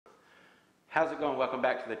How's it going? Welcome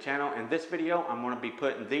back to the channel. In this video, I'm going to be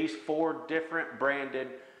putting these 4 different branded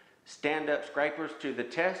stand-up scrapers to the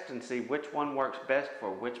test and see which one works best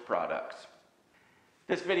for which products.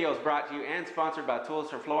 This video is brought to you and sponsored by Tools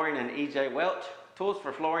for Flooring and EJ Welch. Tools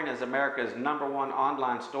for Flooring is America's #1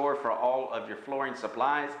 online store for all of your flooring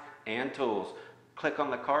supplies and tools. Click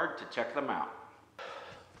on the card to check them out.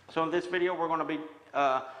 So in this video, we're going to be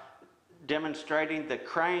demonstrating the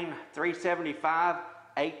Crane 375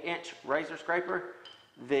 8-inch razor scraper,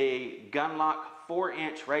 the Gunlock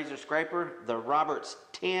 4-inch razor scraper, the Roberts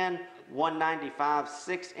 10 195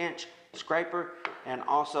 6-inch scraper, and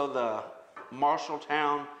also the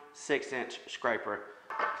Marshalltown 6-inch scraper.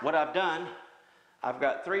 What I've done, I've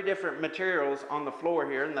got 3 different materials on the floor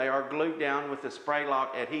here, and they are glued down with the spray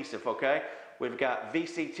lock adhesive, okay? We've got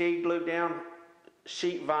VCT glued down,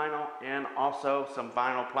 sheet vinyl, and also some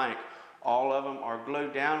vinyl plank. All of them are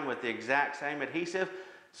glued down with the exact same adhesive.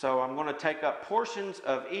 So I'm going to take up portions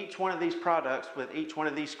of each one of these products with each one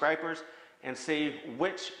of these scrapers and see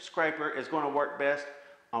which scraper is going to work best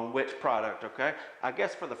on which product, okay? I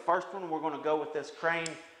guess for the first one, we're going to go with this Crane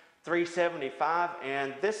 375,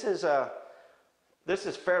 and this is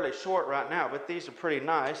fairly short right now, but these are pretty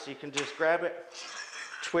nice. You can just grab it,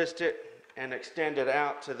 twist it, and extend it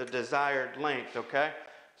out to the desired length, okay?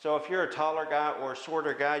 So if you're a taller guy or a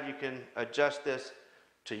shorter guy, you can adjust this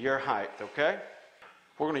to your height, okay?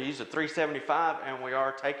 We're going to use a 375, and we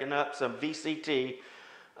are taking up some VCT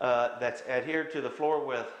that's adhered to the floor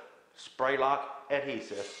with spray lock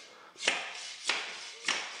adhesive.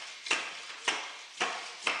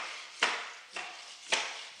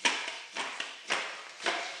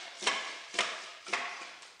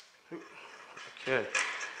 Okay.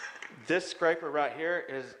 This scraper right here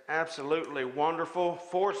is absolutely wonderful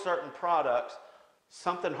for certain products.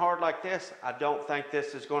 Something hard like this, I don't think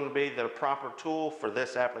this is going to be the proper tool for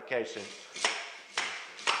this application.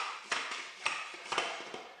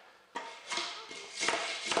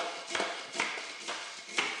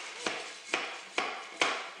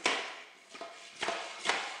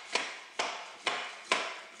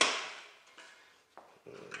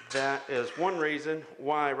 That is one reason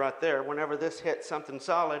why right there, whenever this hits something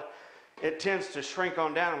solid, it tends to shrink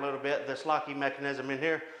on down a little bit, this locking mechanism in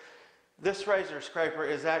here. This razor scraper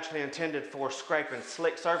is actually intended for scraping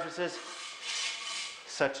slick surfaces,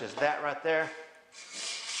 such as that right there.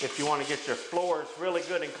 If you want to get your floors really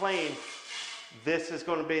good and clean, this is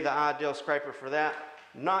going to be the ideal scraper for that.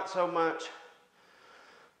 Not so much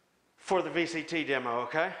for the VCT demo,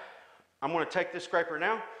 okay? I'm going to take this scraper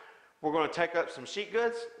now. We're going to take up some sheet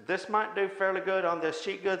goods. This might do fairly good on this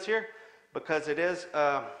sheet goods here because it is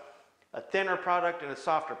a thinner product and a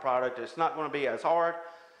softer product. It's not going to be as hard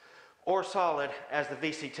or solid as the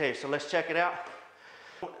VCT. So let's check it out.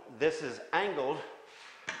 This is angled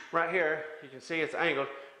right here. You can see it's angled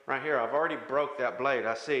right here. I've already broke that blade.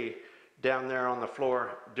 I see down there on the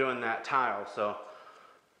floor doing that tile. So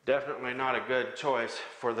definitely not a good choice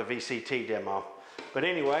for the VCT demo. But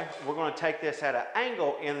anyway, we're going to take this at an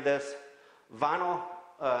angle in this vinyl,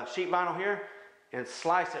 sheet vinyl here, and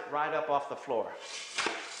slice it right up off the floor.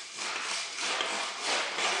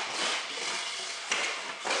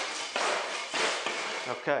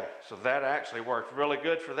 Okay, so that actually worked really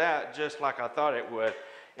good for that, just like I thought it would.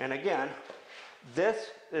 And again, this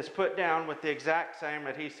is put down with the exact same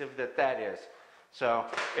adhesive that is. So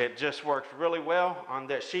it just works really well on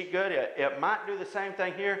that sheet good. It might do the same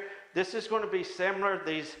thing here. This is going to be similar.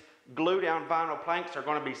 These glue down vinyl planks are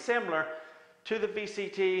going to be similar to the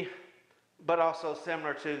VCT, but also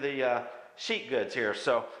similar to the sheet goods here.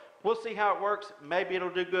 So we'll see how it works. Maybe it'll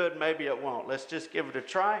do good, maybe it won't. Let's just give it a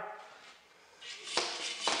try.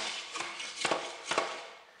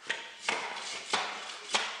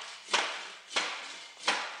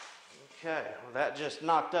 Okay, well, that just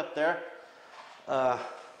knocked up there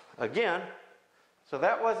again. So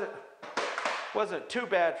that wasn't too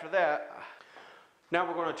bad for that. Now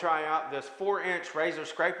we're going to try out this 4-inch razor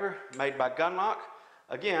scraper made by Gunlock.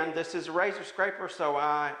 Again, this is a razor scraper, so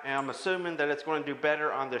I am assuming that it's going to do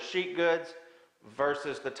better on the sheet goods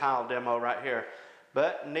versus the tile demo right here.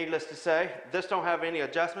 But needless to say, this don't have any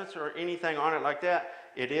adjustments or anything on it like that.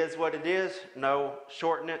 It is what it is. No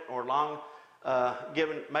shorten it or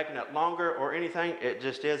making it longer or anything. It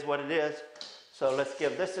just is what it is. So let's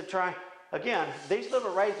give this a try. Again, these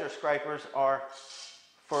little razor scrapers are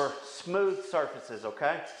for smooth surfaces,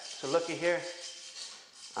 okay? So looky here.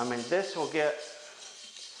 I mean, this will get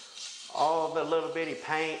all the little bitty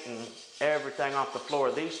paint and everything off the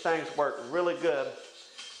floor. These things work really good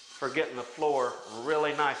for getting the floor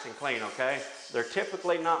really nice and clean, okay? They're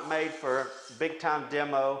typically not made for big time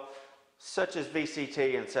demo such as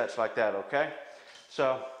VCT and such like that, okay?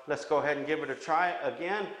 So let's go ahead and give it a try.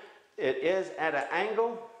 Again, it is at an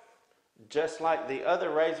angle, just like the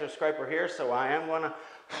other razor scraper here, so I am gonna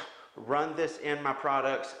run this in my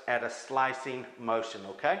products at a slicing motion,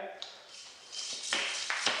 okay?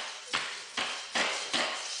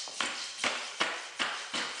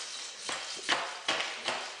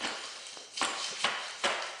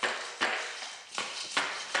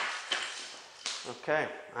 Okay,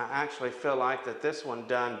 I actually feel like that this one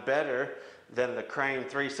done better than the Crane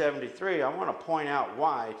 373. I want to point out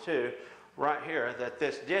why too, right here, that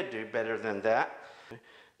this did do better than that.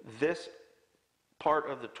 This part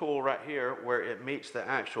of the tool right here where it meets the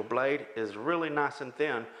actual blade is really nice and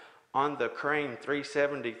thin. On the Crane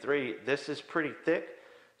 373, this is pretty thick,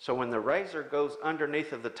 so when the razor goes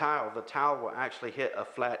underneath of the tile will actually hit a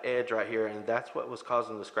flat edge right here, and that's what was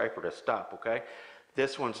causing the scraper to stop, okay?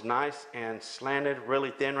 This one's nice and slanted,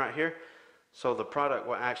 really thin right here, so the product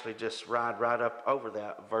will actually just ride right up over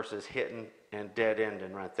that versus hitting and dead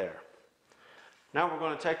ending right there. Now we're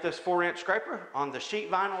going to take this 4-inch scraper on the sheet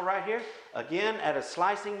vinyl right here, again at a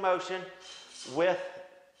slicing motion with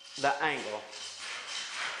the angle.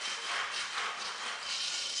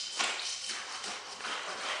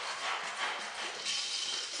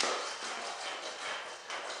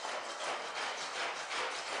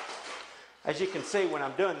 As you can see, when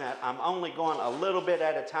I'm doing that, I'm only going a little bit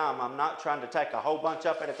at a time. I'm not trying to take a whole bunch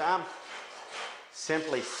up at a time.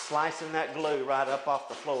 Simply slicing that glue right up off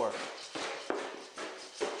the floor.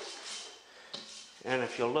 And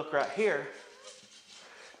if you'll look right here,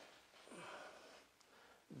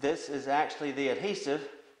 this is actually the adhesive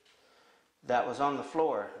that was on the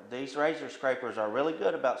floor. These razor scrapers are really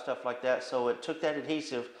good about stuff like that, so it took that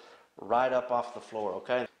adhesive right up off the floor,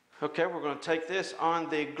 okay? Okay, we're going to take this on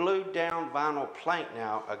the glued down vinyl plank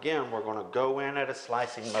now. Again, we're going to go in at a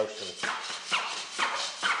slicing motion.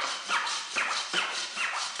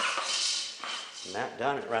 And that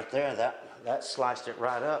done it right there. That sliced it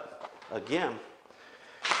right up. Again,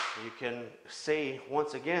 you can see,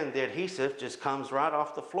 once again, the adhesive just comes right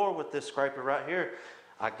off the floor with this scraper right here.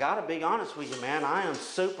 I gotta be honest with you, man, I am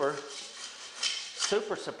super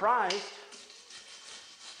surprised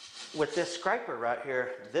with this scraper right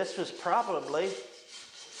here. This was probably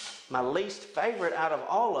my least favorite out of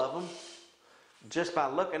all of them, just by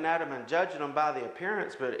looking at them and judging them by the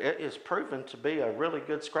appearance, but it is proven to be a really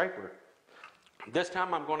good scraper. This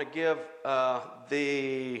time I'm going to give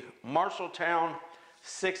the Marshalltown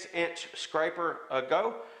 6-inch scraper a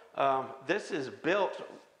go. This is built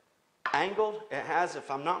angled. It has, if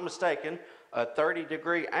I'm not mistaken, a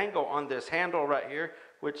 30-degree angle on this handle right here,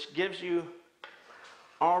 which gives you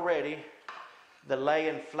already the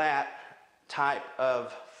laying flat type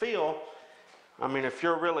of feel. I mean, if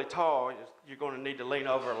you're really tall, you're going to need to lean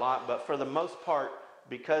over a lot, but for the most part,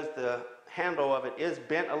 because the handle of it is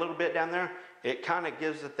bent a little bit down there, it kind of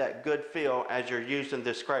gives it that good feel as you're using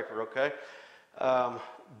this scraper, okay?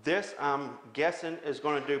 This, I'm guessing, is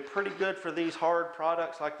going to do pretty good for these hard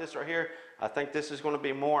products like this right here. I think this is going to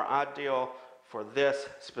be more ideal for this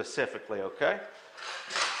specifically, okay?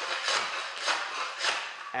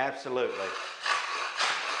 Absolutely.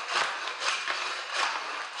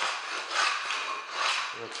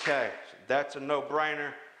 Okay, that's a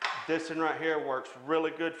no-brainer. This one right here works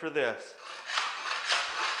really good for this.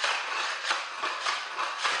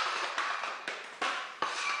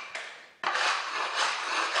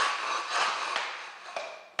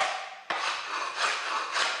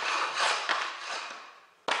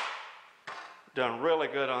 Done really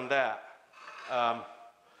good on that.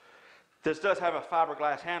 This does have a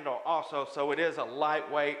fiberglass handle also, so it is a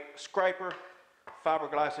lightweight scraper.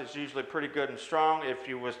 Fiberglass is usually pretty good and strong. If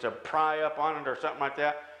you was to pry up on it or something like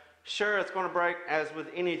that, sure, it's going to break, as with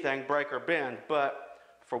anything, break or bend, but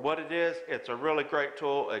for what it is, it's a really great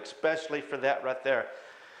tool, especially for that right there.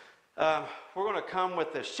 We're going to come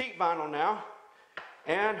with the sheet vinyl now,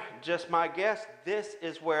 and just my guess, this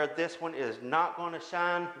is where this one is not going to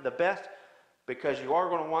shine the best, because you are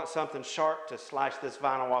going to want something sharp to slice this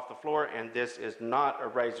vinyl off the floor, and this is not a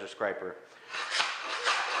razor scraper.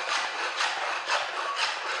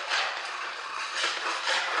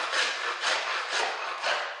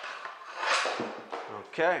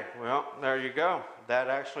 Okay, well, there you go. That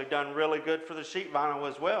actually done really good for the sheet vinyl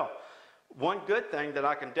as well. One good thing that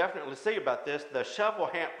I can definitely see about this, the shovel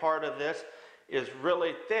hand part of this is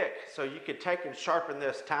really thick, so you could take and sharpen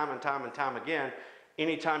this time and time and time again.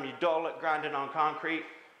 Anytime you dull it, grind it on concrete,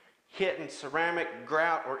 hitting ceramic,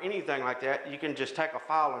 grout, or anything like that, you can just take a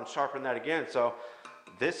file and sharpen that again. So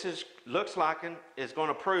this looks like it is going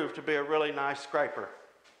to prove to be a really nice scraper.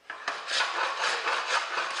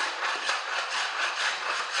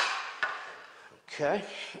 Okay,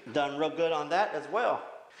 done real good on that as well.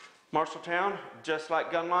 Marshalltown, just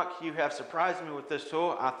like Gunlock, you have surprised me with this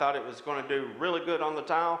tool. I thought it was going to do really good on the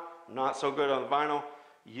tile, not so good on the vinyl.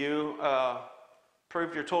 You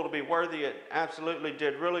proved your tool to be worthy. It absolutely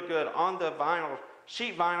did really good on the vinyl,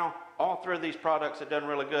 sheet vinyl. All three of these products have done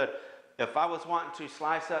really good. If I was wanting to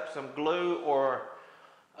slice up some glue or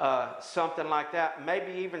something like that,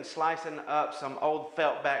 maybe even slicing up some old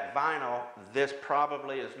felt back vinyl, this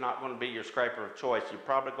probably is not going to be your scraper of choice. You're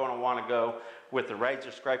probably going to want to go with the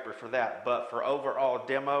razor scraper for that. But for overall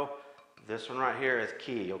demo, this one right here is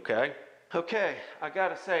key, okay? Okay, I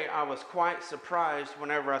gotta say I was quite surprised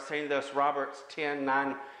whenever I seen this Roberts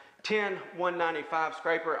 195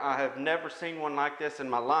 scraper. I have never seen one like this in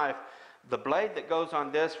my life. The blade that goes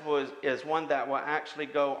on this is one that will actually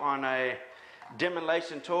go on a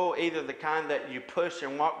demolition tool, either the kind that you push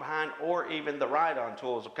and walk behind or even the ride-on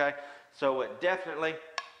tools, okay? So it definitely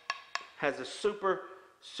has a super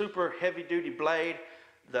heavy duty blade.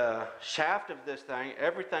 The shaft of this thing,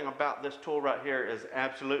 everything about this tool right here is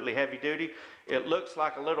absolutely heavy duty. It looks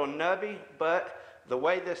like a little nubby, but the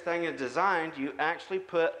way this thing is designed, you actually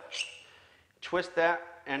twist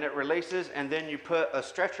that and it releases, and then you put a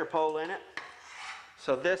stretcher pole in it.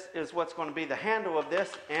 So this is what's going to be the handle of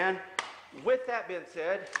this. And with that being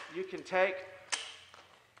said, you can take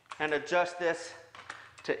and adjust this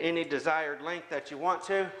to any desired length that you want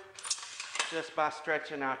to, just by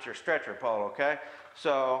stretching out your stretcher pole, okay?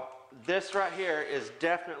 So this right here is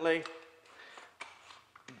definitely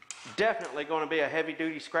going to be a heavy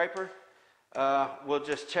duty scraper. We'll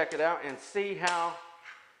just check it out and see how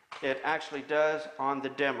it actually does on the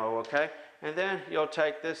demo, okay? And then you'll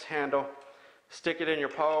take this handle, stick it in your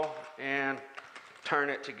pole, and turn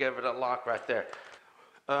it to give it a lock right there.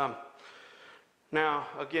 Now,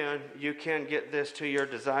 again, you can get this to your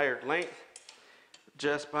desired length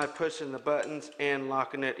just by pushing the buttons and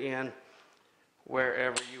locking it in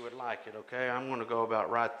wherever you would like it, okay? I'm going to go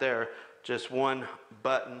about right there, just one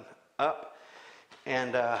button up.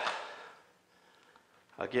 And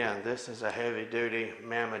again, this is a heavy duty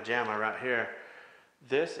mamma jamma right here.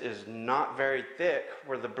 This is not very thick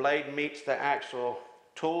where the blade meets the actual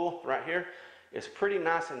tool right here. It's pretty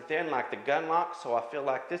nice and thin like the Gunlock, so I feel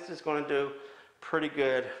like this is going to do pretty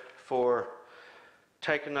good for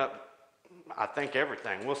taking up, I think,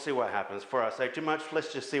 everything. We'll see what happens. Before I say too much,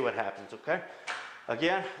 let's just see what happens, okay?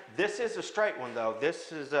 Again, this is a straight one though.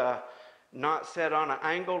 This is not set on an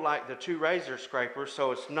angle like the two razor scrapers,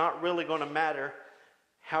 so it's not really going to matter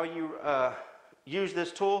how you use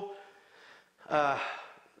this tool.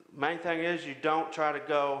 Main thing is you don't try to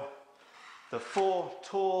go the full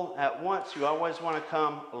tool at once. You always want to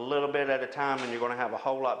come a little bit at a time, and you're going to have a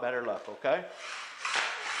whole lot better luck, okay?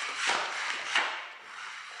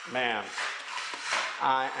 Man,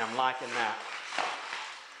 I am liking that.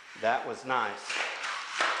 That was nice.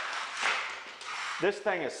 This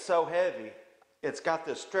thing is so heavy. It's got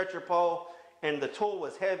this stretcher pole, and the tool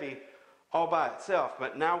was heavy all by itself,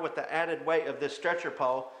 but now with the added weight of this stretcher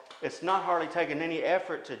pole, it's not hardly taking any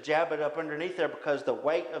effort to jab it up underneath there, because the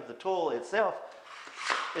weight of the tool itself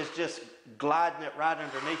is just gliding it right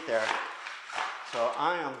underneath there. So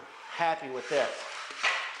I am happy with this.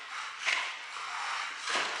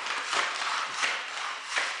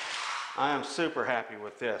 I am super happy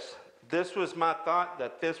with this. This was my thought,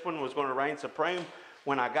 that this one was going to reign supreme.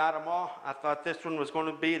 When I got them all, I thought this one was going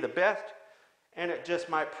to be the best, and it just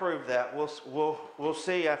might prove that. We'll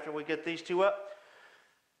see after we get these two up.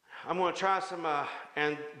 I'm going to try some,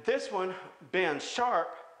 and this one, being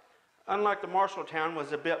sharp, unlike the Marshalltown,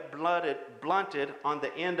 was a bit blunted on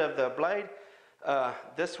the end of the blade.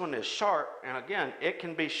 This one is sharp, and again, it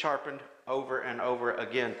can be sharpened over and over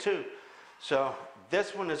again too. So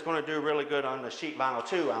this one is going to do really good on the sheet vinyl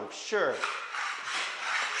too, I'm sure.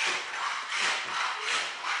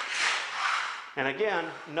 And again,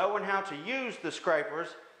 knowing how to use the scrapers,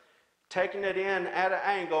 taking it in at an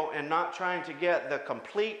angle and not trying to get the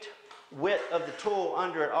complete width of the tool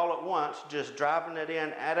under it all at once, just driving it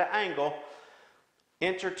in at an angle,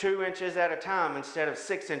 inch or 2 inches at a time instead of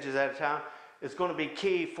 6 inches at a time, is going to be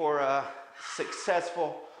key for a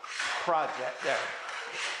successful project there.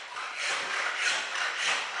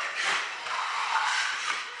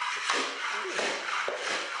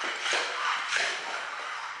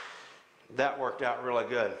 That worked out really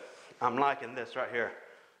good. I'm liking this right here.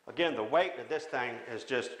 Again, the weight of this thing is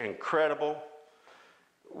just incredible,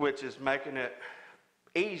 which is making it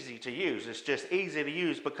easy to use. It's just easy to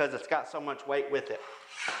use because it's got so much weight with it.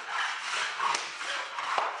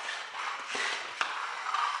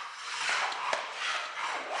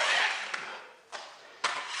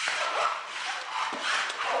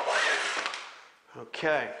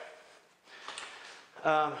 Okay.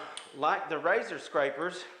 Like the razor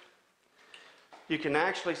scrapers, you can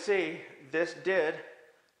actually see this did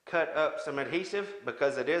cut up some adhesive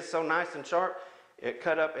because it is so nice and sharp. It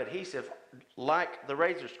cut up adhesive like the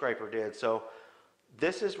razor scraper did. So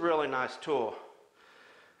this is really nice tool.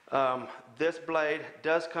 This blade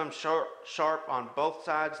does come sharp on both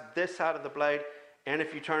sides, this side of the blade, and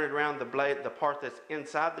if you turn it around, the part that's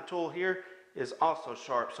inside the tool here is also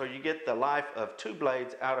sharp. So you get the life of two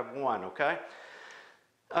blades out of one, okay?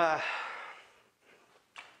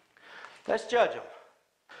 Let's judge them.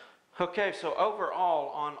 Okay, so overall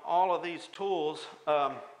on all of these tools,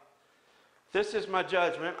 this is my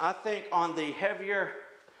judgment. I think on the heavier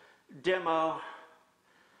demo,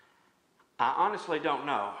 I honestly don't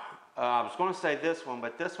know. I was going to say this one,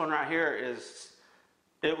 but this one right here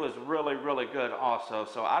it was really, really good also.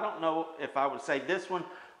 So I don't know if I would say this one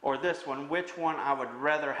or this one, which one I would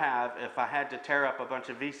rather have if I had to tear up a bunch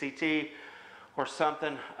of VCT or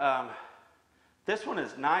something. This one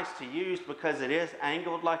is nice to use because it is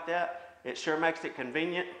angled like that. It sure makes it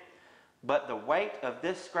convenient. But the weight of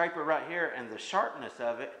this scraper right here and the sharpness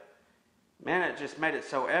of it, man, it just made it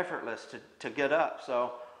so effortless to get up.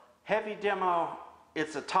 So heavy demo,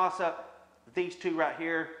 it's a toss-up. These two right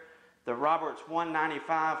here, the Roberts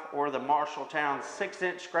 195 or the Marshalltown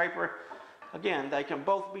 6-inch scraper. Again, they can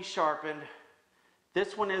both be sharpened.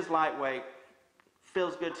 This one is lightweight,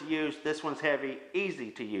 feels good to use. This one's heavy, easy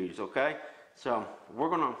to use, okay? So we're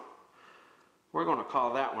gonna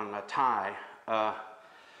call that one a tie.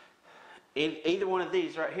 Either one of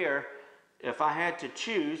these right here, if I had to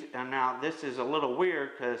choose, and now this is a little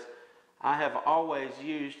weird because I have always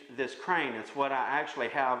used this crane. It's what I actually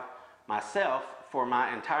have myself for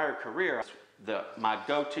my entire career. My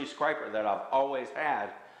go-to scraper that I've always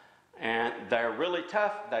had. And they're really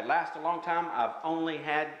tough. They last a long time. I've only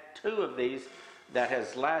had 2 of these that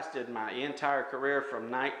has lasted my entire career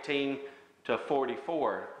from 19 to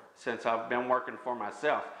 44 since I've been working for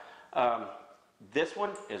myself. This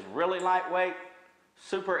one is really lightweight,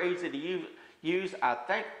 super easy to use. I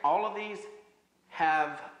think all of these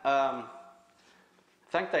have, I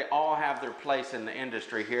think they all have their place in the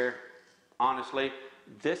industry here, honestly.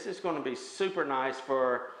 This is going to be super nice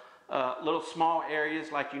for little small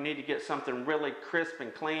areas like you need to get something really crisp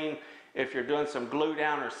and clean. If you're doing some glue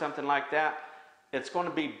down or something like that, it's going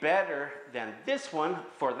to be better than this one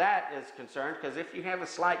for that is concerned, because if you have a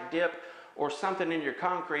slight dip or something in your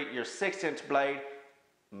concrete, your 6-inch blade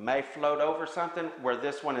may float over something, where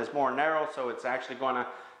this one is more narrow, so it's actually going to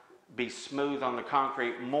be smooth on the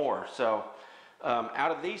concrete more. So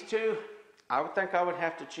out of these two, I would think I would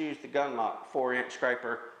have to choose the Gunlock 4-inch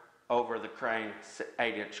scraper over the Crane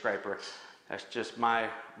 8-inch scraper. That's just my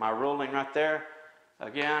ruling right there.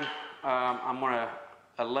 Again, I'm going to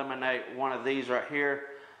eliminate one of these right here.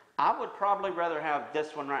 I would probably rather have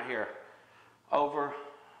this one right here over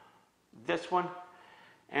this one,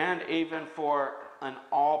 and even for an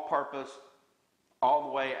all-purpose, all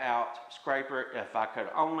the way out scraper, if I could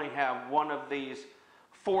only have one of these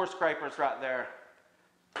 4 scrapers right there,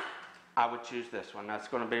 I would choose this one. That's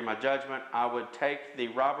going to be my judgment. I would take the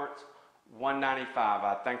Roberts 195.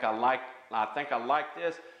 I think I like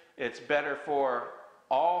this. It's better for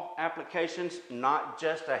all applications, not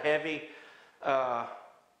just a heavy,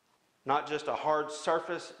 not just a hard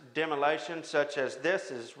surface demolition such as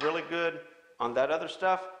this is really good on that other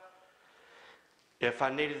stuff. If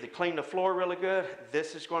I needed to clean the floor really good,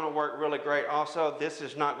 this is going to work really great also. This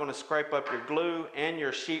is not going to scrape up your glue and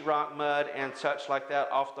your sheetrock mud and such like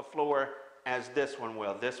that off the floor as this one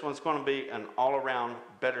will. This one's going to be an all-around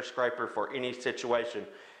better scraper for any situation.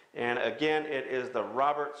 And again, it is the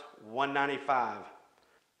Roberts 195.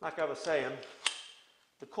 Like I was saying,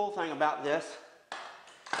 the cool thing about this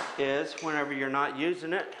is whenever you're not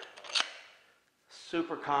using it,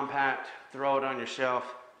 super compact, throw it on your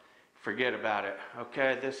shelf, forget about it.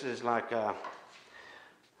 Okay, this is like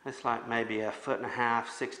it's like maybe 1.5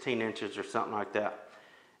 feet, 16 inches or something like that.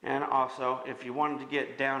 And also, if you wanted to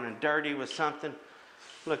get down and dirty with something,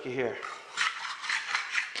 looky here.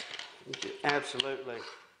 You could absolutely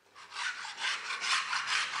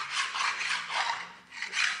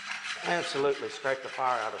scrape the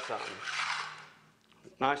fire out of something.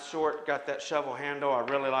 Nice short, got that shovel handle, I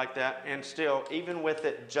really like that. And still, even with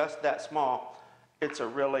it just that small, it's a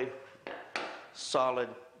really solid,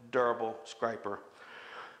 durable scraper.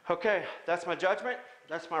 Okay, that's my judgment,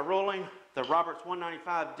 that's my ruling. The Roberts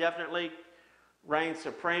 195 definitely reigns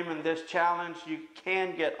supreme in this challenge. You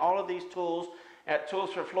can get all of these tools at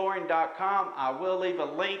toolsforflooring.com. I will leave a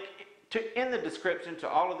link in the description to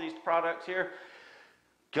all of these products here.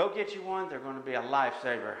 Go get you one, they're going to be a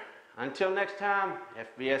lifesaver. Until next time,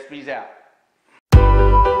 FBSB's out.